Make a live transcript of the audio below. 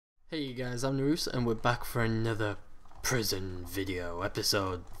Hey you guys, I'm Nereus and we're back for another prison video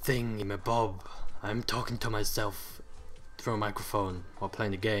episode thingy-mabob. I'm talking to myself through a microphone while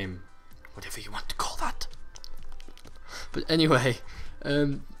playing a game, whatever you want to call that. But anyway,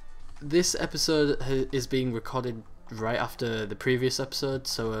 this episode is being recorded right after the previous episode,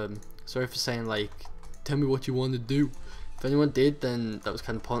 so sorry for saying like, tell me what you want to do. If anyone did, then that was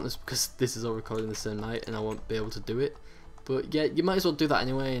kind of pointless because this is all recorded the same night and I won't be able to do it. But yeah, you might as well do that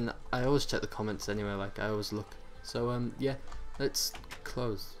anyway, and I always check the comments anyway, like I always look. So yeah, let's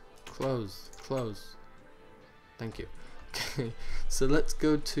close. Thank you. Okay, so let's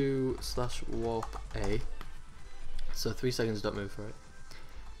go to /warp A. So 3 seconds, don't move for it.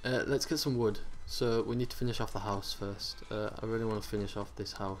 Let's get some wood. So we need to finish off the house first. I really want to finish off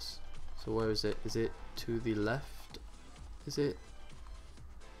this house. So where is it? Is it to the left? Is it?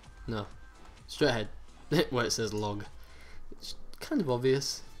 No. Straight ahead. Where it says log. It's kind of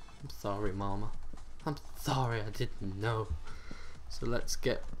obvious. I'm sorry, Mama. I'm sorry, I didn't know. So let's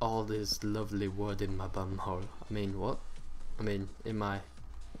get all this lovely wood in my bumhole. I mean, what? I mean, in my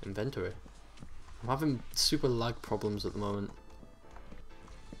inventory. I'm having super lag problems at the moment.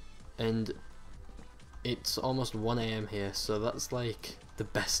 And it's almost 1 AM here, so that's like the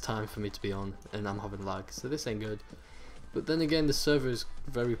best time for me to be on, and I'm having lag, so this ain't good. But then again, the server is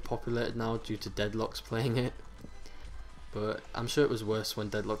very populated now due to Deadlock's playing it. But I'm sure it was worse when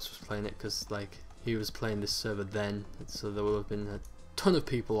Deadlocks was playing it, because like he was playing this server then, so there would have been a ton of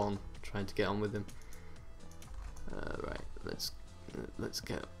people on trying to get on with him. Right, let's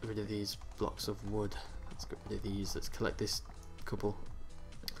get rid of these blocks of wood. Let's get rid of these. Let's collect this couple.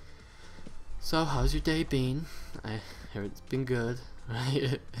 So how's your day been? I hear it's been good,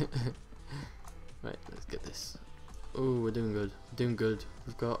 right? Right, let's get this. Oh, we're doing good. Doing good.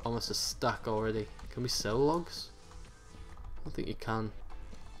 We've got almost a stack already. Can we sell logs? I don't think you can.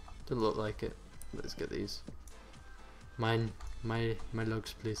 Doesn't look like it. Let's get these. My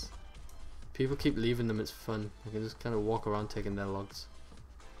logs, please. People keep leaving them. It's fun. I can just kind of walk around taking their logs.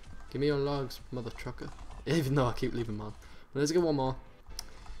 Give me your logs, mother trucker. Even though I keep leaving mine. Well, let's get one more.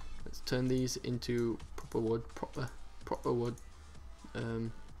 Let's turn these into proper wood. Proper wood. I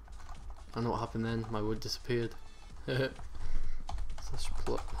don't know what happened then. My wood disappeared. Right,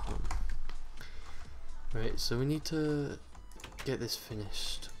 so we need to get this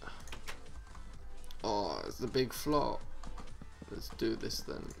finished. Oh, it's the big flaw. Let's do this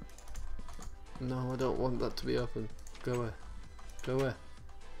then. No, I don't want that to be open. Go away. Go away.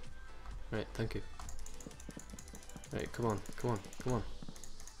 Right, thank you. Right, come on. Come on.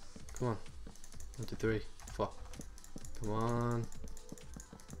 1, 2, 3, 4. Come on.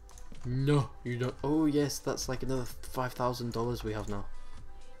 No, you don't. Oh yes, that's like another $5,000 we have now.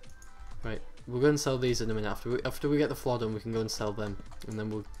 Right, we're going to sell these in a minute. After we get the floor done, we can go and sell them, and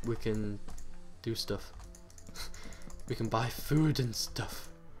then we can do stuff. We can buy food and stuff.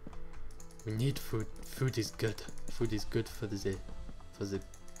 We need food. Food is good. Food is good for the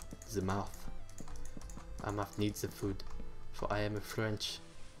mouth. Our mouth needs the food. For I am a French.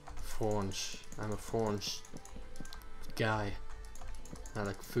 I'm a French guy. I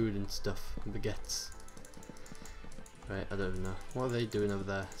like food and stuff and baguettes. Right, I don't know. What are they doing over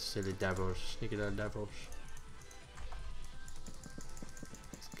there? Silly devils. Sneaky little devils.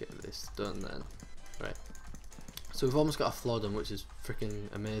 Let's get this done then. Right. So we've almost got a floor done, which is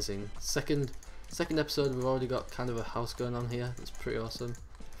freaking amazing. Second episode, we've already got kind of a house going on here. That's pretty awesome.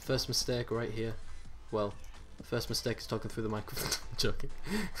 First mistake right here. Well, first mistake is talking through the microphone. I'm joking.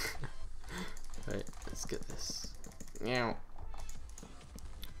 Right, let's get this. Meow.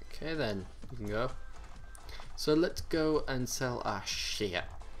 Okay then, we can go. So let's go and sell our shit.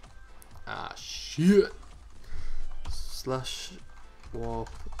 /warp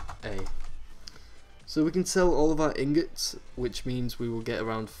A. So we can sell all of our ingots, which means we will get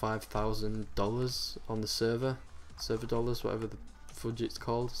around $5,000 on the server dollars, whatever the fudge it's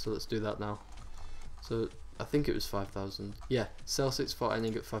called. So let's do that now. So I think it was 5,000. Yeah, sell 6 for an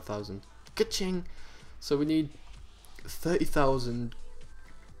ingot 5,000. Ka-ching! So we need $30,000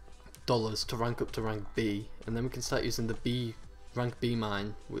 to rank up to rank B, and then we can start using the rank B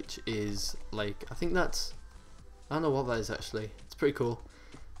mine, which is like, I think that's, I don't know what that is actually. It's pretty cool.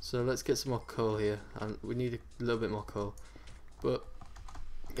 So let's get some more coal here, and we need a little bit more coal, but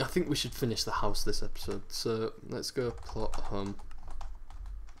I think we should finish the house this episode. So let's go plot home.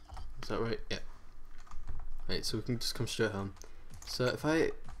 Is that right? Yeah. Right, so we can just come straight home. So if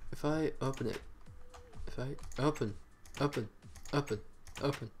I open it, if I open,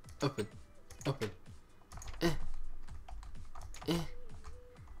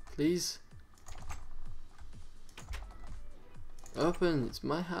 please. Open, it's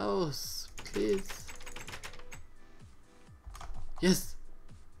my house, please. Yes!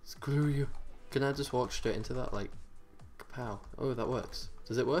 Screw you. Can I just walk straight into that, like, kapow? Oh, that works.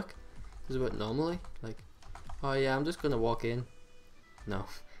 Does it work? Does it work normally? Like, oh yeah, I'm just gonna walk in. No.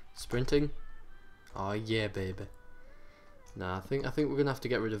 Sprinting? Oh yeah, baby. Nah, I think we're gonna have to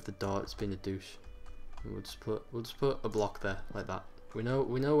get rid of the door. It's been a douche. And we'll just put a block there, like that. We know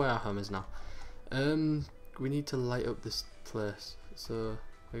where our home is now. We need to light up this place. So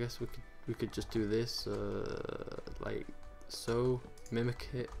I guess we could just do this, like so. Mimic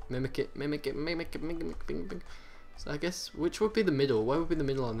it. So I guess which would be the middle? Where would be the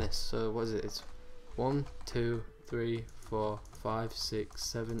middle on this? So what is it? It's 1, 2, 3, 4, 5, 6,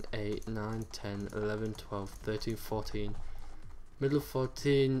 7, 8, 9, 10, 11, 12, 13, 14. Middle of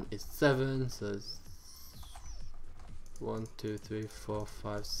 14 is 7, so it's 1, 2, 3, 4,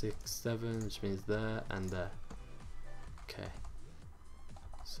 5, 6, 7, which means there and there. Okay.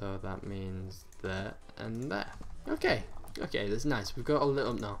 So that means there and there. Okay. Okay, that's nice. We've got all lit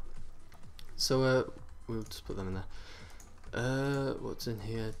up now. So we'll just put them in there. What's in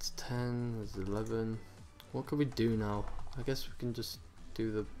here? It's 10, there's 11. What can we do now? I guess we can just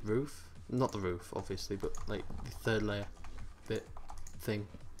do the roof. Not the roof, obviously, but like the third layer bit thing.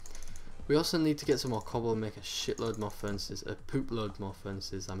 We also need to get some more cobble and make a shitload more furnaces. A poop load more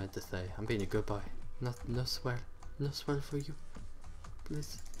furnaces, I meant to say. I'm being a good boy. No swear. No swear for you.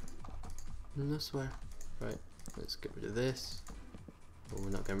 Please. No swear. Right, let's get rid of this. Well,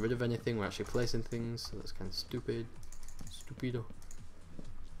 we're not getting rid of anything, we're actually placing things, so that's kind of stupid. Stupido.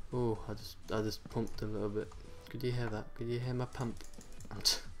 Oh, I just pumped a little bit. Could you hear that? Could you hear my pump?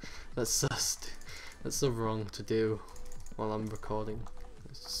 That's so wrong to do while I'm recording.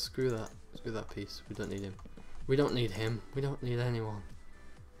 Screw that piece. We don't need him. We don't need him. We don't need anyone.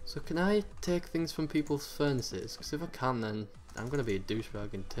 So can I take things from people's furnaces? Because if I can, then I'm gonna be a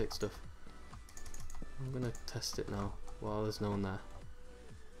douchebag and take stuff. I'm gonna test it now while there's no one there.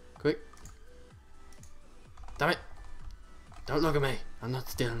 Quick! Damn it! Don't look at me! I'm not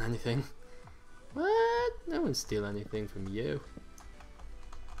stealing anything. What? No one's stealing anything from you.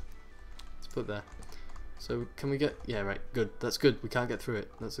 Let's put there. So can we get? Yeah, right. Good. That's good. We can't get through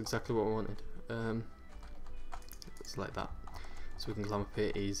it. That's exactly what we wanted. It's like that, so we can climb up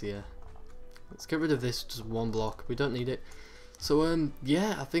here easier. Let's get rid of this. Just one block. We don't need it. So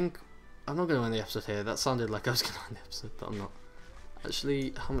yeah, I think I'm not going to end the episode here. That sounded like I was going to end the episode, but I'm not.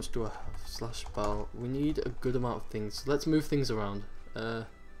 Actually, how much do I have? Slash bal. We need a good amount of things. So let's move things around. Let's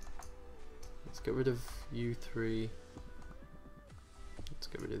get rid of you three. Let's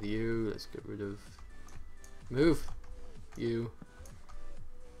get rid of you. Let's get rid of. Move! You.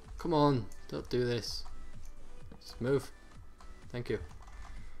 Come on, don't do this. Just move. Thank you.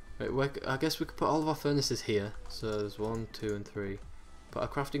 Right, I guess we could put all of our furnaces here. So there's 1, 2, and 3. But our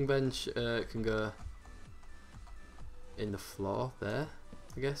crafting bench can go in the floor there,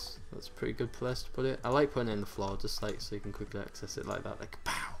 I guess. That's a pretty good place to put it. I like putting it in the floor, just like so you can quickly access it like that, like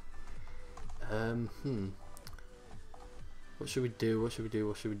pow! What should we do? What should we do?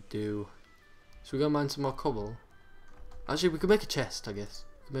 What should we do? Should we go mine some more cobble? Actually, we could make a chest, I guess.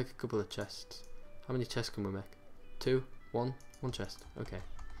 We could make a couple of chests. How many chests can we make? 2? 1? 1 chest. Okay.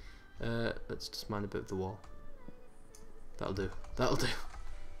 Let's just mine a bit of the wall. That'll do. That'll do.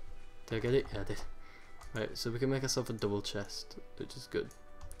 Did I get it? Yeah, I did. Right, so we can make ourselves a double chest, which is good.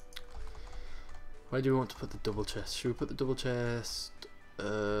 Where do we want to put the double chest? Should we put the double chest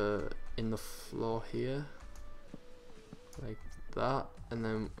in the floor here? Like that. And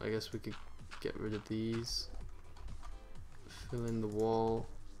then I guess we could get rid of these. Fill in the wall.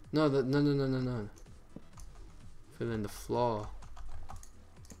 No, no. Fill in the floor.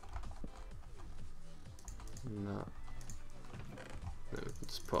 No.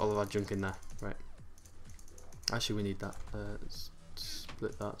 Just put all of our junk in there. Right. Actually, we need that. Let's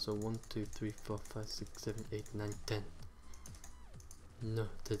split that. So 1, 2, 3, 4, 5, 6, 7, 8, 9, 10. No,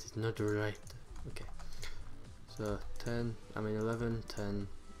 that is not right. Okay. So 10. I mean 11, 10,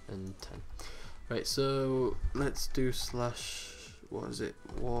 and 10. Right. So let's do slash. What is it?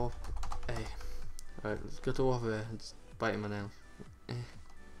 Warp A. Alright, let's go to warp A. It's biting my nail.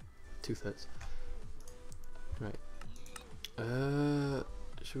 2/3. Right.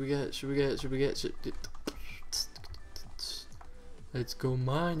 Should we get? Let's go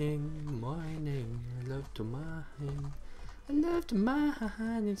mining. I love to mine.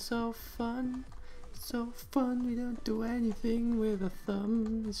 It's so fun. We don't do anything with a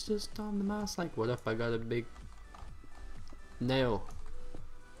thumb. It's just on the mouse. Like, what if I got a big nail?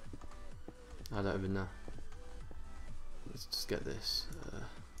 I don't even know. Let's just get this.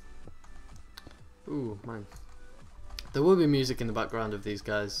 Ooh, mine. There will be music in the background of these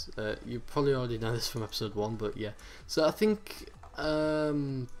guys. You probably already know this from episode 1, but yeah. So I think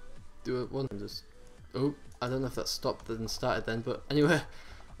do it one just. Oh, I don't know if that stopped and started then, but anyway,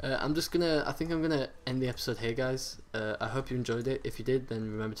 I think I'm gonna end the episode here, guys. I hope you enjoyed it. If you did,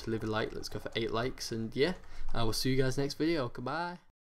 then remember to leave a like. Let's go for 8 likes, and yeah, I will see you guys next video. Goodbye.